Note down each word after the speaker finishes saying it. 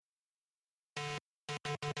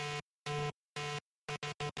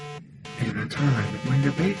in a time when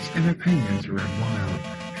debates and opinions run wild,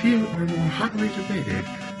 few are more hotly debated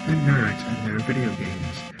than nerds and their video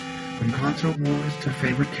games. From console wars to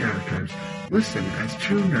favorite characters, listen as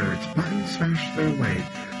true nerds button smash their way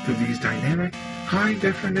through these dynamic,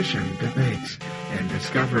 high-definition debates and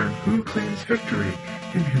discover who claims victory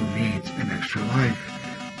and who needs an extra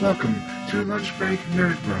life. Welcome to Lunch Break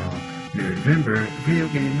Nerd Brawl, Nerdvember Video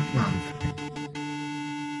Game Month.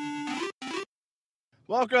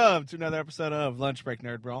 Welcome to another episode of Lunch Break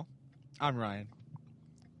Nerd Brawl. I'm Ryan.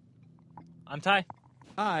 I'm Ty.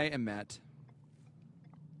 I am Matt.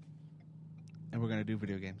 And we're going to do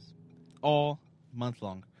video games all month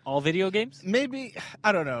long. All video games? Maybe,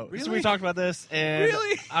 I don't know. Really? So we talked about this, and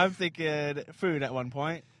Really? I'm thinking food at one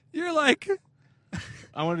point. You're like,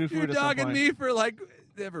 I want to do you're food at some dogging point. me for like,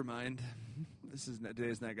 never mind.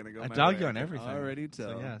 Today's not going to go I my dog way. you on everything. Already tell.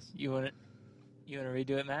 So yes. You want to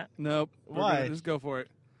redo it, Matt? Nope. We're Why? gonna just go for it.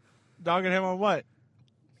 Dogging him on what?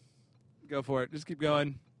 Go for it. Just keep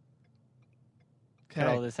going. Cut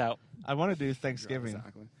all this out. I want to do Thanksgiving.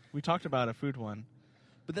 Exactly. We talked about a food one.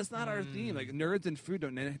 But that's not our theme. Like, nerds and food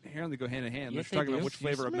don't inherently go hand in hand. Yes, We're just they talking do. about which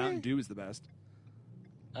flavor of Excuse me? Mountain Dew is the best.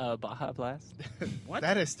 Baja Blast. What?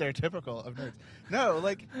 That is stereotypical of nerds. No,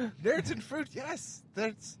 like, nerds and fruit, yes.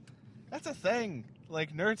 That's a thing.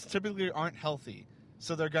 Like, nerds typically aren't healthy,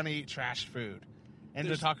 so they're going to eat trash food. And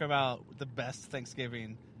There's- to talk about the best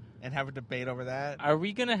Thanksgiving and have a debate over that. Are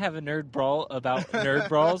we going to have a nerd brawl about nerd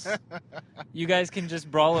brawls? You guys can just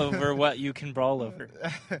brawl over what you can brawl over.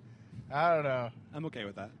 I don't know. I'm okay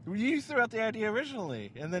with that. You threw out the idea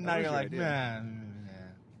originally, and then That now was you're your like, idea. man.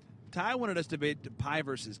 Ty wanted us to debate pie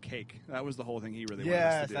versus cake. That was the whole thing he really wanted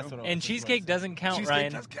Yes, us to do. that's what it was. And cheesecake doesn't count, Cheesecake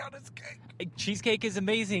Ryan. does count as cake. Cheesecake is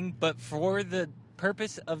amazing, but for the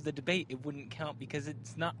purpose of the debate, it wouldn't count because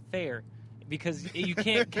it's not fair. Because you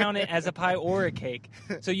can't count it as a pie or a cake.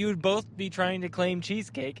 So you would both be trying to claim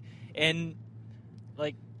cheesecake, and,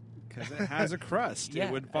 like... Because it has a crust. Yeah,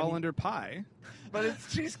 it would I fall mean- under pie. But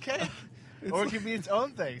it's cheesecake. Or it could be its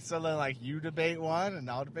own thing. So then, like, you debate one, and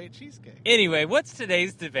I'll debate cheesecake. Anyway, what's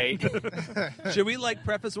today's debate? Should we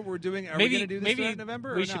preface what we're doing? Are we going to do this throughout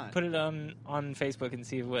November? we or should not? put it on Facebook and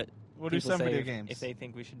see what We'll do people some say video if, games. if they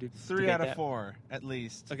think we should do. 3 debate out of that. 4, at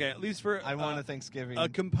least. Okay, at least for I want a Thanksgiving. a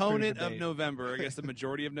component food of debate. November. I guess the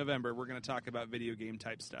majority of November, we're going to talk about video game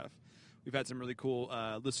type stuff. We've had some really cool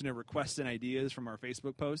listener requests and ideas from our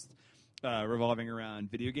Facebook post revolving around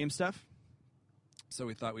video game stuff. So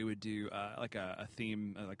we thought we would do like a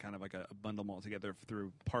theme, like kind of like a bundle them all together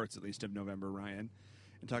through parts at least of November, Ryan,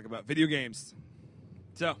 and talk about video games.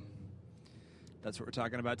 So that's what we're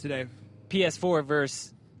talking about today. PS4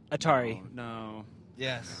 versus Atari. Oh, no.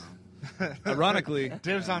 Yes. Ironically,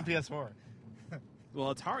 Dibs on PS4.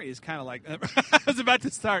 well, Atari is kind of like... I was about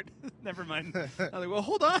to start. Never mind. I was like, well,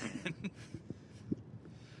 hold on.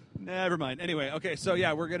 Never mind. Anyway, okay, so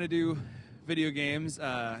yeah, we're going to do video games.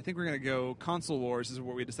 I think we're going to go console wars is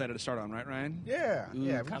what we decided to start on, right, Ryan? Yeah. Ooh,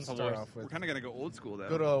 Yeah, we can console start wars. off We're with kind of going to go old school, though.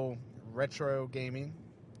 good old retro gaming.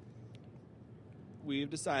 We've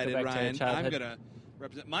decided, Go back to Ryan, I'm childhood. going to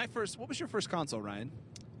represent my first... What was your first console, Ryan?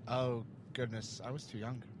 Oh, goodness. I was too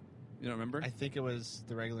young. You don't remember? I think it was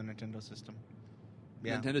the regular Nintendo system.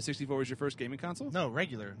 Yeah. Nintendo 64 was your first gaming console? No,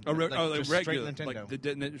 regular. Oh, like just regular. Straight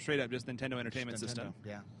Nintendo. Like straight up, just Nintendo Entertainment Just System.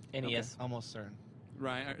 Nintendo, Yeah. NES. Almost certain.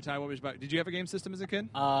 Ryan, Ty, what was about? Did you have a game system as a kid?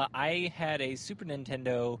 I had a Super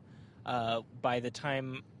Nintendo by the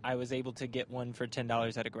time I was able to get one for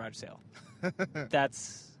 $10 at a garage sale.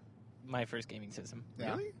 That's my first gaming system.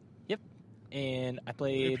 Yeah. Really? And I Were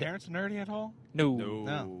your played... parents nerdy at all? No.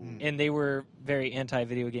 No. And they were very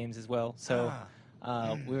anti-video games as well. So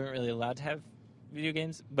Ah. we weren't really allowed to have video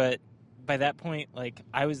games. But by that point, like,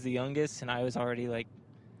 I was the youngest, and I was already, like,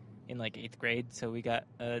 in, like, 8th grade. So we got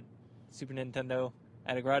a Super Nintendo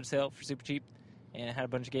at a garage sale for super cheap, and it had a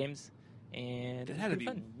bunch of games. And It was had to pretty be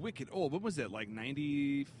fun. wicked old. What was it, like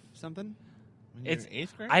 90 something? When you were It's- in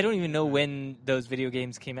 8th grade? I don't even know when those video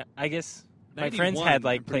games came out. I guess my friends 91, had,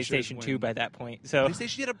 like, I'm pretty sure is PlayStation 2 when- by that point. So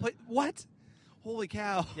PlayStation had a play. What? Holy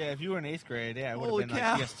cow! Yeah, if you were in 8th grade, yeah, it would Holy have been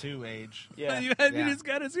cow. like PS2 age. yeah, you just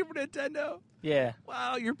got a Super Nintendo. yeah,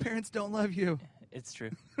 Wow, your parents don't love you. it's true.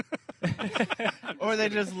 Or they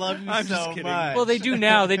just love you I'm so just kidding. much. Well, they do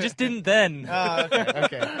now. They just didn't then. Oh,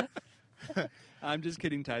 okay. I'm just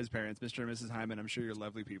kidding, Ty's parents, Mr. and Mrs. Hyman. I'm sure you're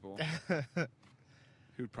lovely people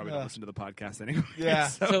who probably don't listen to the podcast anyway. Yeah.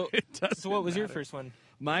 So, it doesn't so what was your matter. first one?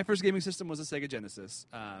 My first gaming system was a Sega Genesis.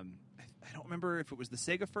 I don't remember if it was the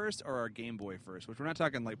Sega first or our Game Boy first, which we're not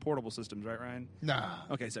talking like portable systems, right, Ryan? No.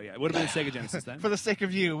 Okay, so yeah, it would have been the Sega Genesis then. For the sake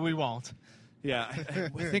of you, we won't. Yeah,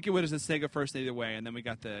 I think it was the Sega first either way, and then we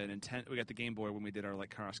got the Game Boy when we did our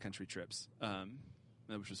like cross country trips,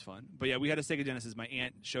 which was fun. But yeah, we had a Sega Genesis. My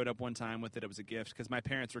aunt showed up one time with it. It was a gift because my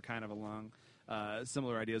parents were kind of along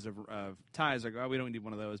similar ideas of ties. Like, oh, we don't need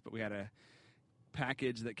one of those, but we had a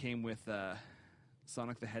package that came with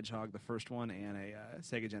Sonic the Hedgehog, the first one, and a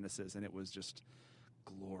Sega Genesis, and it was just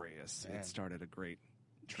glorious. Man. It started a great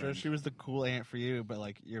Sure, trend. she was the cool aunt for you, but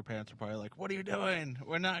like your parents were probably like, "What are you doing?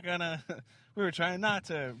 We're not gonna." We were trying not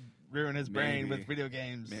to ruin his brain Maybe. with video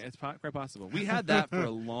games. Man, it's quite possible. We had that for a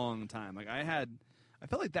long time. Like I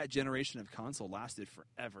felt like that generation of console lasted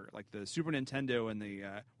forever. Like the Super Nintendo and the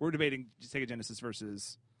we're debating Sega Genesis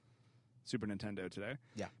versus Super Nintendo today.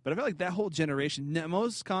 Yeah. But I feel like that whole generation.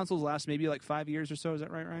 Most consoles last maybe like 5 years or so. Is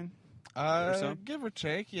that right, Ryan? so? Give or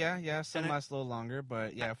take, yeah. Some And last a little longer,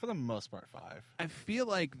 but yeah, for the most part, 5. I feel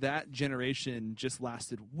like that generation just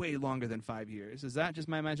lasted way longer than 5 years. Is that just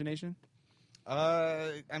my imagination?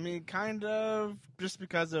 I mean, kind of, just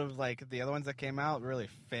because of like the other ones that came out really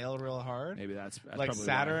failed real hard. Maybe that's Like probably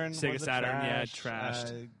Saturn, why. Sega was a Saturn, yeah, trash.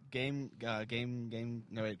 trashed.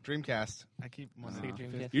 Dreamcast. I keep wanting Sega to-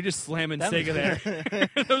 Dreamcast. You're just slamming That Sega was-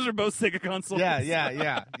 there. Those are both Sega consoles.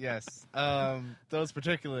 yes. Those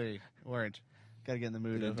particularly weren't. Got to get in the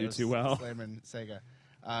mood Didn't of do us too well. slamming Sega.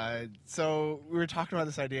 So we were talking about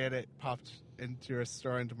this idea, and it popped into a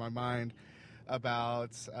story into my mind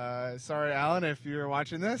about. Sorry, Alan, if you're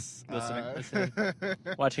watching this, Listening.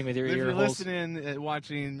 Watching with your if ear you're holes. listening,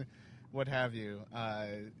 watching, what have you.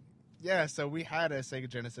 Yeah, so we had a Sega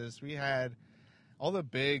Genesis. We had all the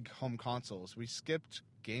big home consoles. We skipped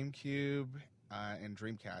GameCube and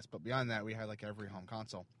Dreamcast, but beyond that, we had like every home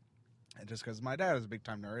console. And just because my dad was a big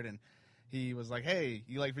time nerd, and he was like, "Hey,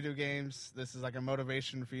 you like video games? This is like a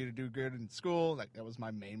motivation for you to do good in school." Like that was my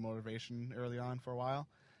main motivation early on for a while,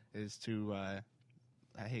 is to,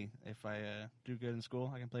 hey, if I do good in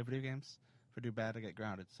school, I can play video games. If I do bad, I get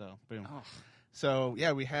grounded. So boom. Oh. So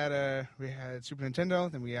yeah, we had Super Nintendo,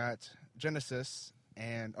 then we got Genesis,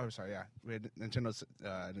 and we had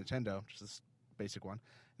Nintendo, just this basic one, and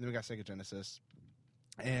then we got Sega Genesis,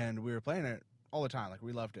 and we were playing it all the time, like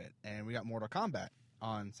we loved it, and we got Mortal Kombat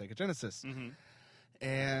on Sega Genesis, Mm-hmm.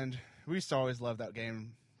 and we used to always love that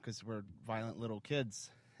game because we're violent little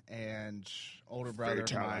kids, and older brother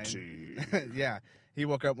of mine, yeah, he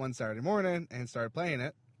woke up one Saturday morning and started playing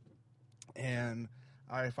it, and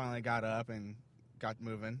I finally got up and got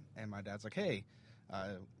moving, and my dad's like, "Hey,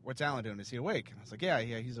 what's Alan doing? Is he awake?" And I was like, "Yeah,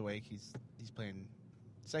 he's awake. He's playing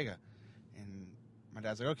Sega." And my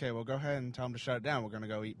dad's like, "Okay, well, go ahead and tell him to shut it down. We're gonna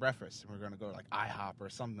go eat breakfast. We're gonna go to like IHOP or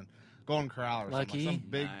something, Golden Corral or something, Lucky. like some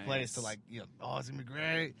big Nice. place to like, oh, it's gonna be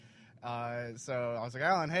great." So I was like,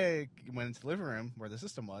 "Alan, hey," went into the living room where the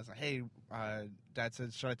system was. Like, "Hey, Dad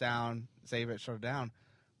said shut it down, save it, shut it down.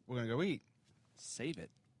 We're gonna go eat." Save it.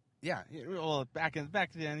 Yeah, well, back then,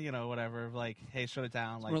 whatever. Like, hey, shut it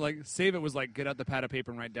down. Like, Or like save it was like get out the pad of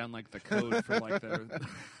paper and write down like the code for like the.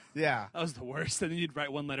 yeah. That was the worst. And then you'd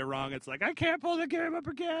write one letter wrong. It's like I can't pull the game up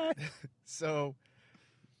again. So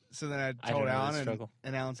then I I told don't know Alan, the struggle.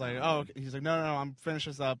 and Alan's like, "Oh," okay. He's like, no, I'm finish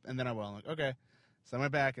this up, and then I will." I'm like, "Okay." So I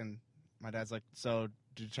went back, and my dad's like, "So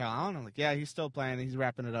did you tell Alan?" I'm like, "Yeah, he's still playing. He's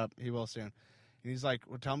wrapping it up. He will soon." And he's like,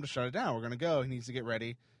 "Well, tell him to shut it down. We're gonna go. He needs to get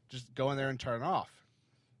ready. Just go in there and turn it off."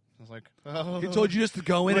 I was like, "Oh." He told you just to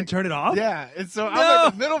go in and turn it off. Yeah, and so I'm No!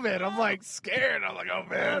 like the middleman. I'm like scared. I'm like, "Oh No,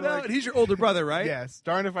 man." no, Like, and he's your older brother, right? yes,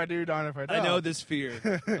 darn if I do, darn if I don't. I know this fear.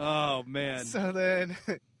 Oh man. So then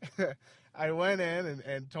I went in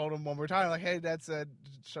and told him one more time, like, "Hey, Dad said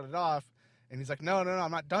shut it off." And he's like, no,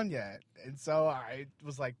 I'm not done yet. And so I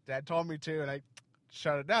was like, Dad told me to, and I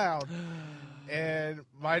shut it down. And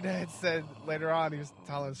my dad said later on, he was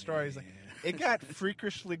telling a story, he's like, it got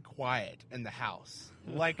freakishly quiet in the house.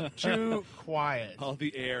 Like, too quiet. All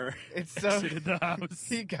the air. It's so exited the house.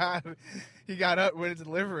 he got up, went into the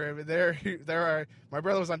living room, and there my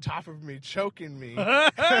brother was on top of me, choking me.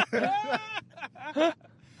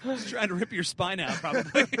 Just trying to rip your spine out, probably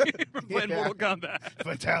from playing Yeah. Mortal Kombat.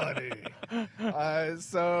 Fatality.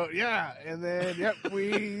 So yeah, and then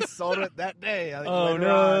we sold it that day. Like, Oh, later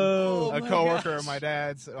no. on, Oh, a my coworker gosh. of my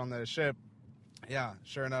dad's on the ship. Yeah,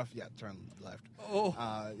 sure enough. Yeah, turn left. Oh.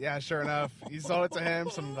 Yeah, sure enough, he sold it to him.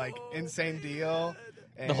 Some like insane deal.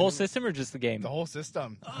 The whole system or just the game? The whole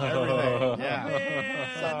system. Oh, Everything. man.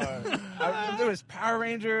 Yeah. So There was Power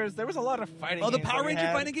Rangers. There was a lot of fighting. Oh, the games that Power we Ranger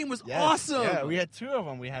had. fighting game was Yes, awesome. Yeah, we had two of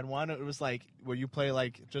them. We had one. It was like where you play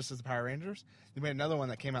like just as the Power Rangers. Then we had another one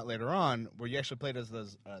that came out later on where you actually played as the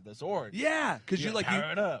Zord. Yeah, because you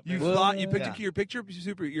power it up. you Well, fought, you picked yeah. your picture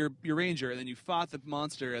your ranger, and then you fought the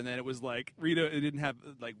monster, and then it was like Rita. It didn't have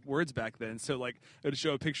like words back then, so like it would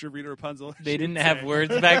show a picture of Rita Rapunzel. They She didn't would have say-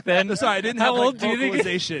 words back then. No, sorry, it didn't How have old like do you think?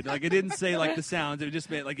 vocalization. Like it didn't say like the sounds. It just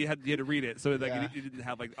meant like you had to read it, so like Yeah. it didn't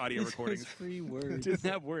have like audio recordings. Free It words. didn't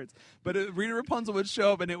have words. But Rita Rapunzel would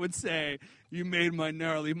show up and it would say, "You made my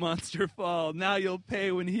gnarly monster fall. Now you'll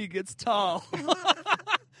pay when he gets tall."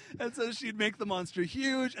 And so she'd make the monster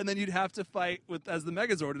huge, and then you'd have to fight as the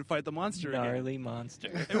Megazord and fight the monster again. Gnarly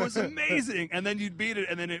monster. It was amazing. And then you'd beat it,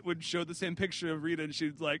 and then it would show the same picture of Rita, and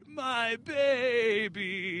she'd like, "My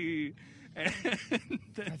baby." And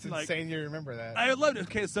That's like, insane. You remember that? I loved it.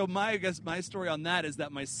 Okay, so I guess my story on that is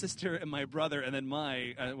that my sister and my brother, and then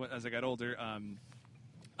as I got older,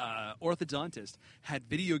 orthodontist had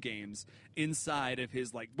video games inside of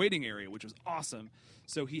his like waiting area, which was awesome.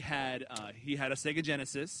 So he had a Sega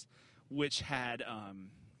Genesis, which had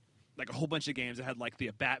like a whole bunch of games. It had like the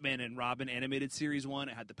Batman and Robin animated series one.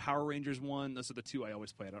 It had the Power Rangers one. Those are the two I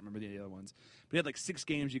always play. I don't remember the other ones. But it had like 6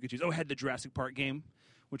 games you could choose. Oh, it had the Jurassic Park game,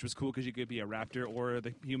 which was cool because you could be a raptor or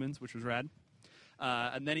the humans, which was rad.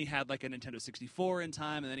 And then he had like a Nintendo 64 in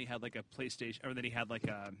time, and then he had like a PlayStation, or then he had like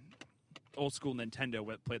a old school Nintendo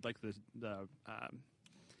that played like the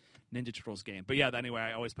Ninja Turtles game. But yeah, anyway,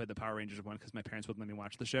 I always played the Power Rangers one because my parents wouldn't let me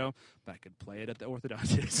watch the show, but I could play it at the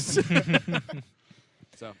orthodontist.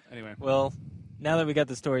 So anyway, Well, now that we got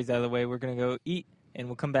the stories out of the way, we're going to go eat, and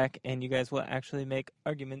we'll come back, and you guys will actually make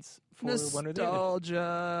arguments for one or the other.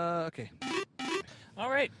 nostalgia. Okay, All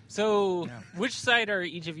right. So, Yeah. which side are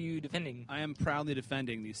each of you defending? I am proudly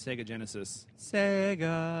defending the Sega Genesis. and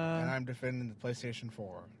Sega. I'm defending the PlayStation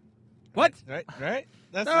 4. What? Right?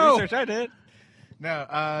 That's No! the research I did.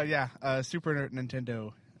 No, Super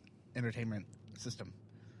Nintendo Entertainment System.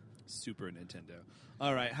 Super Nintendo.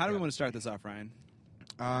 All right, how do we want to start this off, Ryan?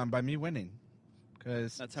 By me winning,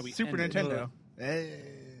 because That's how we Super end it. Nintendo.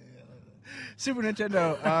 Super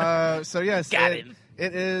Nintendo. So yes, Got him.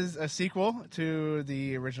 it is a sequel to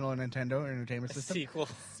the original Nintendo Entertainment A System. sequel.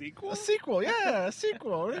 Sequel? A sequel, yeah, a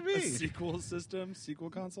sequel. What do you A mean? sequel system?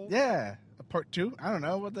 Sequel console? Yeah, a part 2. I don't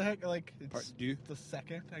know what the heck. Like it's Part 2? the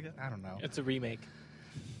second. I guess I don't know. It's a remake.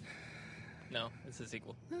 No, it's a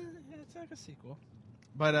sequel. It's like a sequel.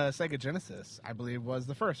 But Sega Genesis, I believe, was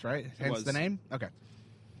the first, right? Hence was. the name. Okay.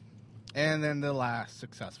 And then the last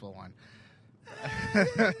successful one.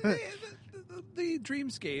 The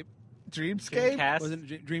Dreamscape Dreamscape? Dreamcast? wasn't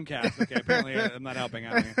Dreamcast. Okay, apparently I'm not helping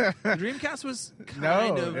out here. The Dreamcast was kind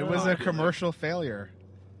No, of it was a popular. commercial failure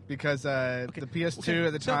because the PS2 Okay,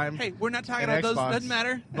 at the so, time. Hey, we're not talking and about those. Xbox, Doesn't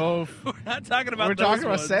matter. Both. We're not talking about. We're those talking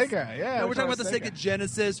about ones. Sega. Yeah, No, we're talking about the talking Sega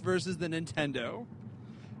Genesis versus the Nintendo.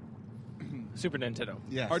 Super Nintendo.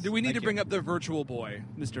 Yes. Or do we need thank to you. bring up the Virtual Boy,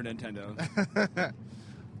 Mr. Nintendo?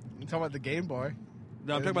 You talking about the Game Boy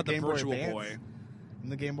No, I'm talking about the Game Boy Virtual Advance? Boy.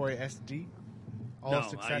 and the Game Boy SD? All No,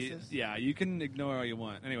 successes? yeah, you can ignore all you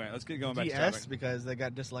want. Anyway, let's get going back to DS topic. because they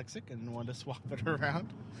got dyslexic and wanted to swap it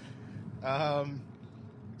around.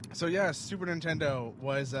 So yeah, Super Nintendo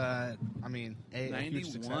was a huge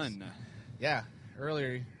success. 91. Yeah,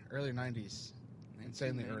 early 90s.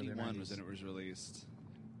 Insanely early 91 90s. was when it was released.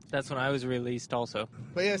 That's when I was released also.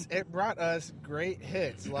 But yes, it brought us great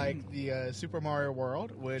hits like the Super Mario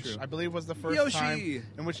World, which True. I believe was the first Yoshi! time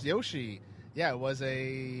in which Yoshi, was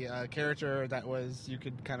a character that was you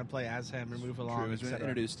could kind of play as him and move along. True, it was etc.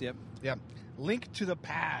 introduced, yep. Yeah, Link to the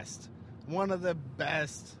Past, one of the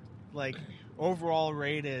best overall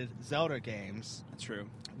rated Zelda games, That's true.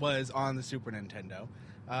 was on the Super Nintendo.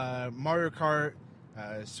 Mario Kart,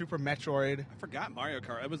 Super Metroid, I forgot Mario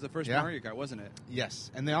Kart. That was the first Yeah. Mario Kart, wasn't it?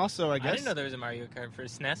 yes, and they also I I guess didn't know there was a Mario Kart for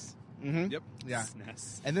SNES. Mhm. Yep. Yeah.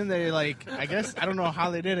 SNES. And then they I guess I don't know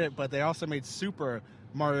how they did it, but they also made Super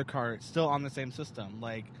Mario Kart still on the same system.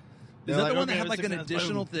 Is they're that the one that okay, had it was like an 6 minutes,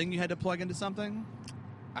 additional boom. thing you had to plug into something?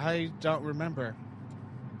 I don't remember.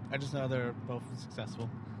 I just know they're both successful.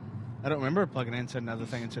 I don't remember plugging into another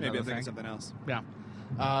thing into Maybe I'm another thinking thing. something else. Yeah.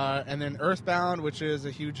 And then Earthbound, which is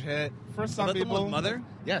a huge hit for some Is that the people. one with Mother?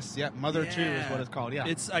 Yes, yeah. Mother 2 is Yeah. what it's called. Yeah.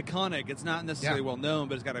 It's iconic. It's not necessarily Yeah. well known,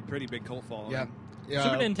 but it's got a pretty big cult following. yeah. Yeah.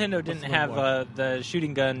 Super Nintendo what's didn't the have one? the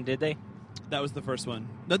shooting gun, did they? That was the first one.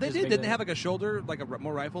 No, they Just did. make Didn't they that- have like a shoulder, like a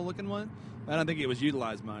more rifle looking one? I don't think it was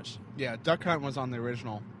utilized much. Yeah, Duck Hunt was on the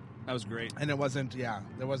original. That was great. And it wasn't,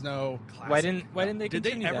 there was no. Why didn't they Did they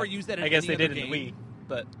continue ever that? use that in I guess any they other did in the game? Wii,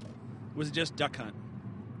 but Was it just Duck Hunt?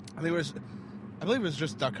 I think it was. I believe it was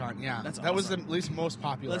just Duck Hunt. Yeah, That's that was the awesome. least most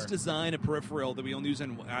popular. Let's design a peripheral that we only use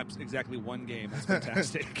in exactly one game. That's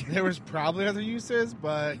fantastic. There was probably other uses,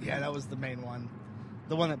 but yeah, that was the main one.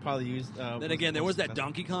 The one that probably used. Then again, there was that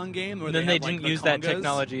Donkey Kong game where And then they they had, didn't like, use the that congas.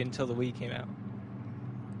 technology until the Wii came out.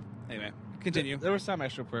 Anyway, continue. There were some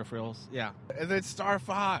extra peripherals. Yeah, and then Star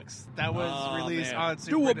Fox that was Oh, released man. on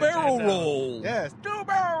Super Do a barrel Nintendo. roll. Yes, do a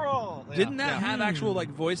barrel roll. Yeah. Didn't that Yeah. have actual like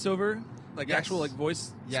voiceover, like Yes. actual like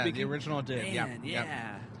voice Yeah, speaking? the original did. Man, yeah, yeah.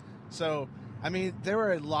 yeah. So, I mean, there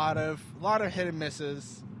were a lot of hit and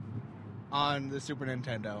misses on the Super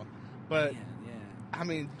Nintendo, but Man, yeah. I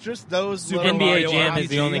mean, just those. Super little NBA Mario Jam is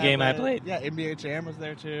the RPG only that game I was- played. Yeah, NBA Jam was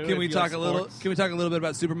there too. Can we if you talk like a little? sports. Can we talk a little bit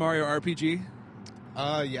about Super Mario RPG?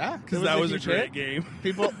 Yeah, Because that was a huge great hit. game.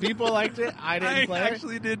 People liked it. I didn't I play it.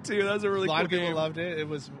 actually did too. That was a really A lot cool of people game. loved it. It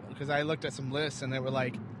was because I looked at some lists and they were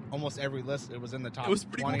like almost every list. It was in the top. It was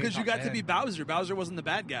pretty cool 20, because you top got to 10. be Bowser. Bowser wasn't the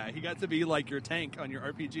bad guy. He got to be like your tank on your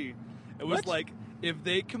RPG. It was What? like if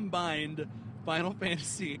they combined Final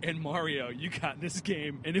Fantasy and Mario, you got this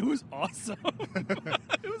game, and it was awesome.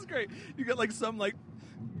 It was great. You got like some like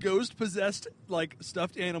ghost possessed like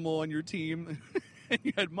stuffed animal on your team. And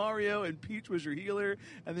you had Mario and Peach was your healer,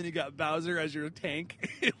 and then you got Bowser as your tank.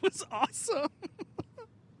 It was awesome.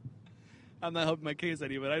 I'm not helping my case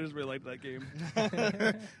any, but I just really liked that game.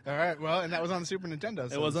 All right, well, and that was on the Super Nintendo.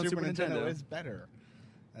 So It was the on Super Super Nintendo Nintendo. is better.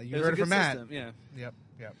 You It was heard a it from good Matt. system, yeah.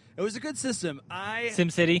 Yep. It was a good system.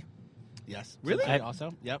 SimCity Yes. Really? SimCity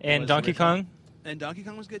also. Yep. it and was Donkey original. Kong. And Donkey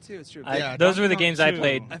Kong was good too. It's true. I- those Donkey were the Kong games I 2.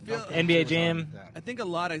 played. I feel- Donkey NBA Kong was Jam. on that. I think a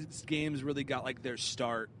lot of games really got like their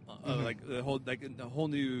start, like the whole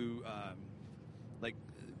new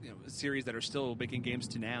series that are still making games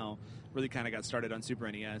to now really kind of got started on Super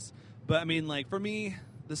NES. But I mean, like for me,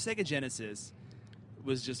 the Sega Genesis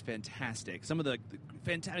was just fantastic. Some of the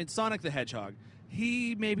fantastic Sonic the Hedgehog.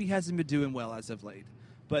 He maybe hasn't been doing well as of late,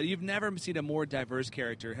 but you've never seen a more diverse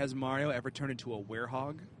character. Has Mario ever turned into a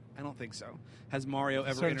werehog? I don't think so. Has Mario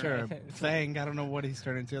ever Turned into interacted? a thing. I don't know what he's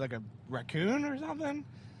turned into, like a raccoon or something.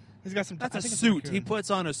 He's got some. That's I a think it's suit. raccoon. He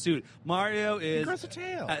puts on a suit. Mario He is grows a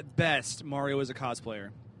tail. at best. Mario is a cosplayer.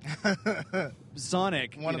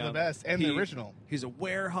 Sonic, One you of the know, best, and the original. He's a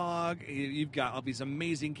werehog. You've got all these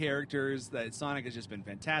amazing characters. That Sonic has just been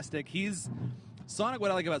fantastic. Sonic.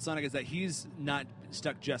 What I like about Sonic is that he's not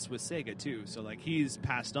stuck just with Sega too. So like he's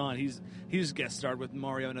passed on. He's guest starred with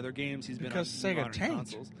Mario and other games. He's been Because on Sega modern tanked.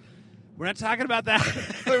 consoles. We're not talking about that.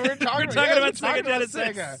 We're talking about Sega Genesis.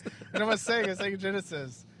 Sega. And I'm Sega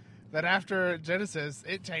Genesis. That after Genesis,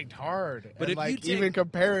 it tanked hard. But and if you like take- even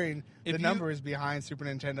comparing if the you- numbers behind Super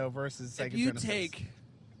Nintendo versus Sega If you Genesis. take,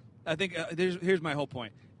 I think here's my whole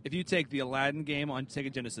point. If you take the Aladdin game on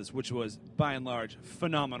Sega Genesis, which was by and large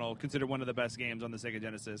phenomenal, considered one of the best games on the Sega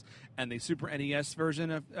Genesis, and the Super NES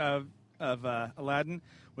version of Aladdin,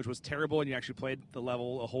 which was terrible, and you actually played the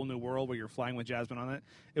level A Whole New World where you're flying with Jasmine on it,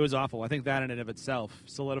 it was awful. I think that in and of itself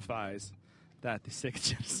solidifies that the Sega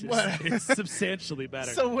Genesis What? is substantially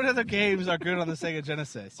better. So what other games are good on the Sega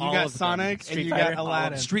Genesis? You All got of them. Sonic and Street you Fighter. got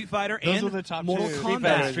Aladdin. Street Fighter Those and were the top Mortal two. Street Kombat.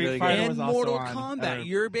 Fighter is really good. And was also Mortal on, Kombat,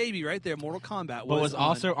 your baby right there. Mortal Kombat but was on-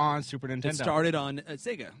 also on Super Nintendo. It started on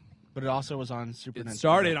Sega. But it also was on Super Nintendo. It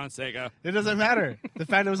started on Sega. It doesn't matter. The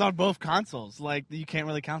fact it was on both consoles, like you can't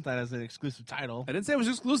really count that as an exclusive title. I didn't say it was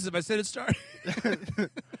exclusive. I said it started.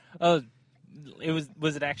 Oh,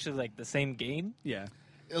 was it actually like the same game? Yeah.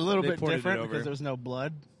 A little They bit ported it different over. because there was no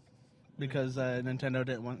blood. Because Nintendo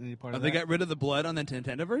didn't want any part Oh, of they that. got rid of the blood on the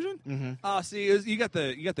Nintendo version. Mhm. Oh, see, you got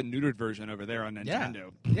the neutered version over there on Yeah.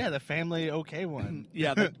 Nintendo. Yeah, the family okay one.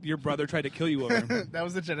 Yeah, your brother tried to kill you over. That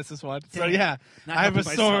was the Genesis one. So yeah, Not I have a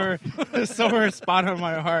helping sore, a sore spot on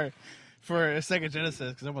my heart for Sega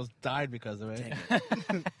Genesis because I almost died because of it.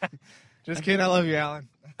 Just kidding. I love you, Alan.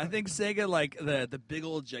 I think Sega, like the big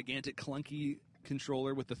old gigantic clunky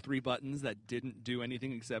controller with the 3 buttons that didn't do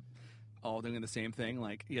anything except all doing the same thing.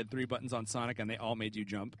 Like you had 3 buttons on Sonic and they all made you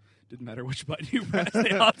jump. Didn't matter which button you pressed;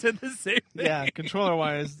 they all did the same thing. Yeah, controller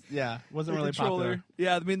wise, yeah, wasn't The really controller. popular.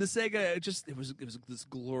 Yeah, I mean the Sega. It was this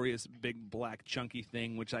glorious big black chunky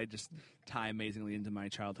thing, which I just tie amazingly into my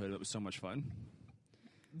childhood. It was so much fun.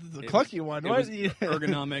 The It clunky was- one. It What? was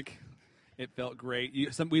ergonomic. It felt great.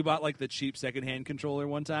 We bought like the cheap secondhand controller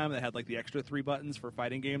one time that had like the extra 3 buttons for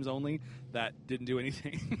fighting games only. That didn't do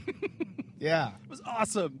anything. Yeah. It was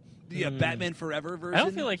awesome. The Batman Forever version. I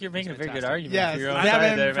don't feel like you're making a very good fantastic. argument Yes, for your own Batman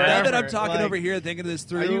side there, Forever. Now man. that I'm talking Like, over here, thinking this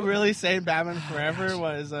through, Are you really saying Batman Forever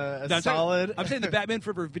was a No, solid? I'm saying the Batman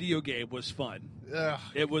Forever video game was fun. Ugh.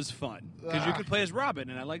 It was fun because you Ugh. could play as Robin,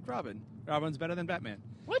 and I liked Robin. Robin's better than Batman.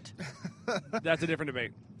 What? That's a different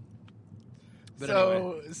debate. But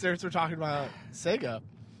So, since we're talking about Sega,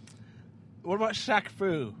 What about Shaq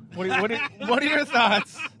Fu? What are your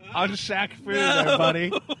thoughts on Shaq Fu, there,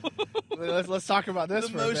 buddy? Let's talk about this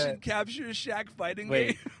The for a motion bit. capture Shaq fighting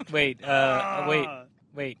Wait, game.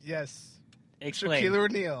 wait. Yes. Explain. Shaquille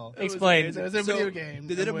O'Neal. Explain. It was a video game.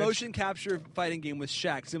 They did a in which- motion capture fighting game with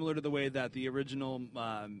Shaq, similar to the way that the original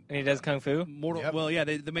And he does kung fu. Mortal. Yep. Well, yeah,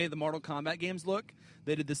 they made the Mortal Kombat games look.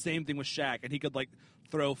 They did the same thing with Shaq, and he could like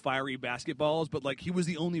throw fiery basketballs, but like he was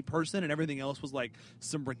the only person, and everything else was like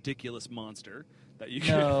some ridiculous monster that you could.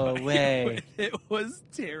 No fight way. with. It was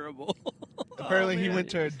terrible. Apparently, Oh, he man. went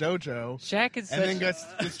to a dojo Shaq is and such. then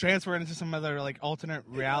gets transferred into some other like alternate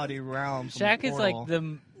reality realm. from Shaq is Portal. like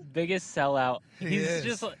the biggest sellow. He He's is.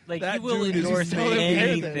 just like he That will dude is endorse so okay with it.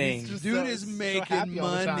 anything. He's just Dude so- is so making happy all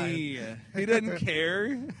the time. money. He doesn't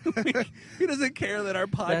care. He doesn't care that our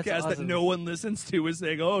podcast that awesome. no one listens to is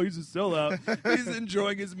saying, "Oh, he's a sellout." He's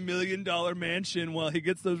enjoying his $1 million mansion while he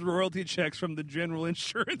gets those royalty checks from the General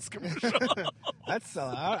Insurance commercial. That's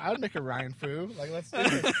I would make a Ryan Fu. Like let's do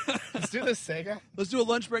this. Let's do this, Sega. Let's do a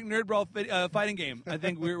lunch break nerd brawl fighting game. I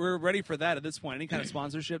think we're ready for that at this point. Any kind of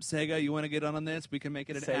sponsorship, Sega, you want to get on this? We can make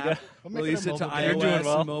it an Sega. app. We'll make it a Release it to mobile iOS game. You're doing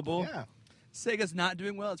well. and mobile. Yeah. Sega's not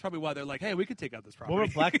doing well. It's probably why they're like, hey, we could take out this property. What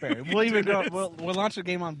about BlackBerry? We'll even go. We'll launch a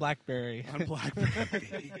game on BlackBerry. on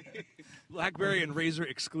BlackBerry. BlackBerry and Razer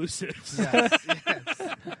exclusives. Yes. Yes.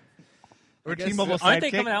 Or guess- T-Mobile Sidekick. Aren't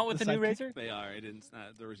they coming out with the a new Sidekick. Razor? They are.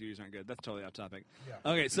 The reviews aren't good. That's totally off topic.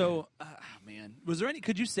 Yeah. Okay, so man, was there any?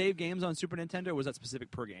 Could you save games on Super Nintendo? Or was that specific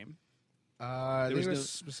per game? There was was no-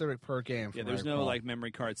 specific per game. Yeah, from there's what I no recall. like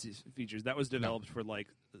memory card features. That was developed for like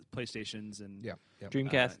PlayStations and Yeah. Yeah.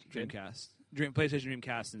 Dreamcast. Dreamcast, PlayStation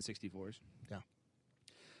Dreamcast, and 64s. Yeah.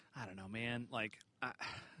 I don't know, man. Like,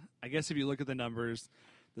 I guess if you look at the numbers,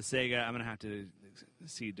 the Sega, I'm gonna have to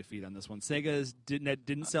see defeat on this one. Sega's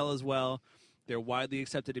didn't sell as well. They're widely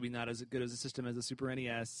accepted to be not as good as a system as the Super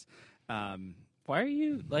NES. Why are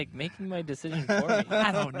you like making my decision for me?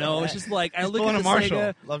 I don't know. It's just like I Just look pulling at a the Marshall.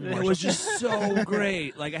 Sega. Love your It Marshall. was just so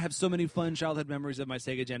great. Like I have so many fun childhood memories of my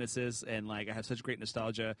Sega Genesis, and like I have such great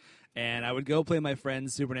nostalgia. And I would go play my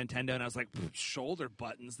friend's Super Nintendo, and I was like, shoulder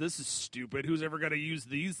buttons. This is stupid. Who's ever going to use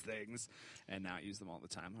these things? And now I use them all the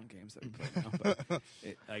time on games that we play now. But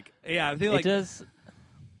I feel like It does.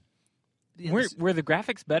 yeah, Were the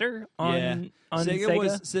graphics better on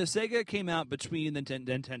Sega? Sega came out between the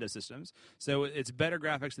Nintendo systems, so it's better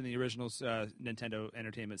graphics than the original Nintendo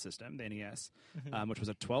Entertainment System, the NES, which was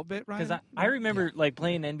a 12-bit. Because I remember like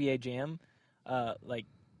playing NBA Jam, like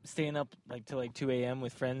staying up like till like 2 a.m.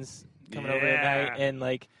 with friends coming over at Yeah. night and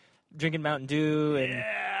like drinking Mountain Dew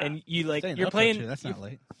and you like Staying you're up playing till 2, That's not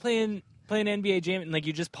late. playing NBA Jam and like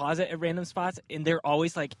you just pause it at random spots and they're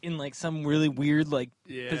always like in like some really weird like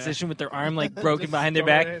position with their arm like broken Just behind their throw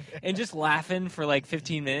back it in. and just laughing for like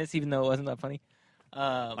 15 minutes even though it wasn't that funny.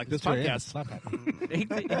 like this 2 a.m. podcast. Slap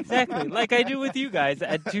that. Exactly, like I do with you guys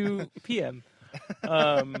at 2 p.m.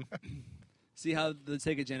 See how the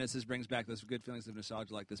Sega Genesis brings back those good feelings of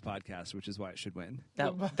nostalgia, like this podcast, which is why it should win.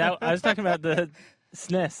 That I was talking about the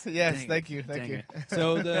SNES Yes, Dang thank you, Dang thank you. it.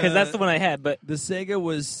 So because that's the one I had, but The Sega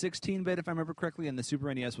was 16-bit, if I remember correctly, and the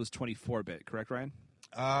Super NES was 24-bit. Correct, Ryan?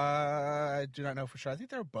 I do not know for sure. I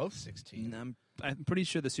think they were both 16. I'm pretty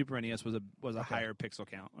sure the Super NES was a Okay. higher pixel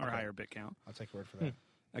count or Okay. higher bit count. I'll take your word for that.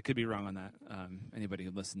 I could be wrong on that. Anybody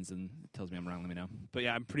who listens and tells me I'm wrong, let me know. But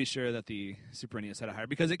yeah, I'm pretty sure that the Super NES had a higher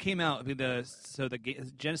because it came out. The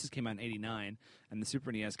Genesis came out in '89 and the Super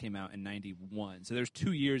NES came out in '91. So there's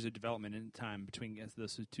 2 years of development in time between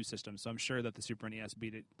those two systems. So I'm sure that the Super NES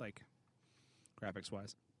beat it, like graphics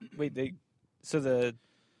wise. wait, so the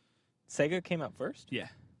Sega came out first? Yeah.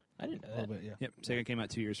 I didn't know A little that. bit, yeah. Yep. Sega came out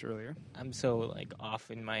 2 years earlier. I'm so like off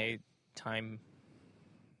in my time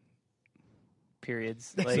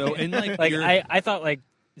periods. Like, So in like, like your- I thought like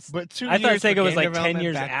But 2 I thought years for Sega was game like 10 development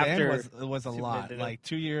years back then after was a Super lot. Nintendo. Like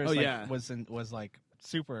 2 years. Oh, like, yeah. was like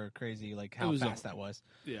super crazy. Like It how was a- fast that was.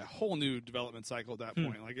 Yeah, whole new development cycle at that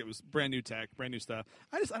point. Like it was brand new tech, brand new stuff.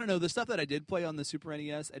 I don't know, the stuff that I did play on the Super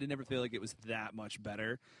NES, I did never feel like it was that much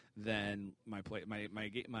better than my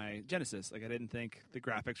Genesis. Like I didn't think the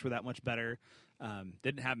graphics were that much better.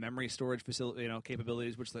 Didn't have memory storage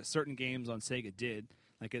capabilities, which certain games on Sega did.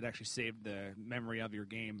 Like it actually saved the memory of your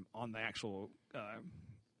game on the actual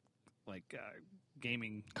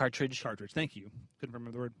gaming cartridge. Thank you. Couldn't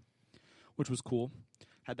remember the word. Which was cool.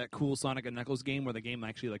 Had that cool Sonic and Knuckles game where the game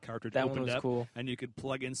actually like cartridge That opened one was up, cool. and you could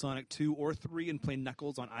plug in Sonic 2 or 3 and play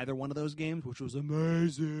Knuckles on either one of those games, which was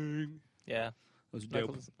amazing. Yeah, It was dope.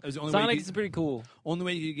 Knuckles. It was the only Sonic way is pretty cool. only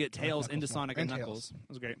way you could get Tails Knuckles into more. Sonic And and Tails. Knuckles. It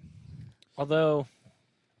was great. Although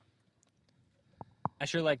I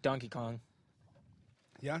sure like Donkey Kong.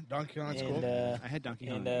 Yeah, Donkey Kong's and cool. I had Donkey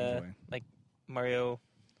Kong and on Game Boy. like Mario,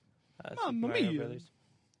 Super Mamma Mario mia. Brothers.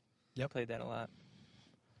 Yep. Played that a lot.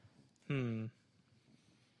 All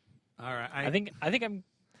right. I think I'm.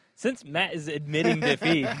 Since Matt is admitting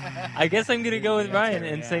defeat, I guess I'm gonna go with Ryan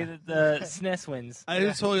and say that the SNES wins. I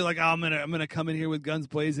was totally like, oh, I'm gonna come in here with guns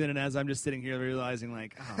blazing, and as I'm just sitting here realizing,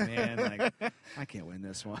 like, oh man, like I can't win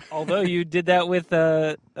this one. Although you did that with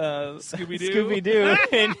Scooby-Doo. Scooby-Doo.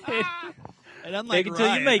 And I'm Fake like, it till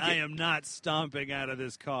you Ryan, make it. I am not stomping out of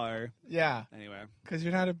this car. Yeah, Anyway, because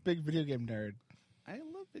you're not a big video game nerd. I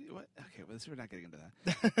love video. What? Okay, well, we're not getting into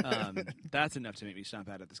that. That's enough to make me stomp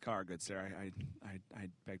out of this car, good sir. I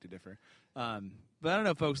beg to differ. But I don't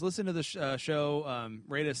know, folks. Listen to the show.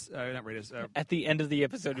 Rate us, not rate us. At the end of the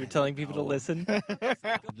episode, you're telling people to listen.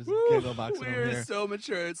 Just cable boxing over We're here. so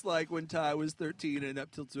mature. It's like when Ty was 13 and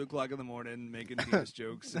up till 2 o'clock in the morning making penis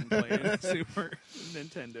jokes and playing Super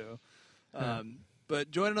Nintendo. But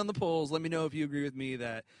join in on the polls. Let me know if you agree with me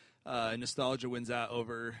that nostalgia wins out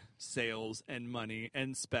over sales and money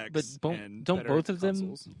and specs. But and don't better both of them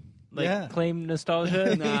consoles. claim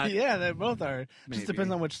nostalgia? Not- Yeah, they both are. Maybe. Just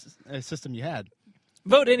depends on which system you had.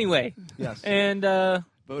 Vote anyway, Yes. and Vote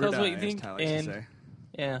or tell us die, what you as think. Ty likes to And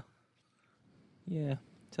say. yeah,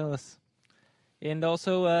 tell us. And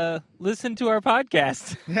also listen to our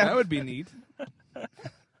podcast. That would be neat.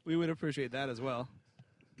 We would appreciate that as well.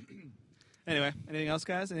 Anyway, anything else,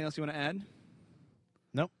 guys? Anything else you want to add?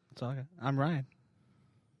 Nope. It's all good. I'm Ryan.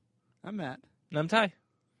 I'm Matt. And I'm Ty.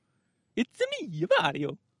 It's me,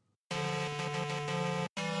 Mario.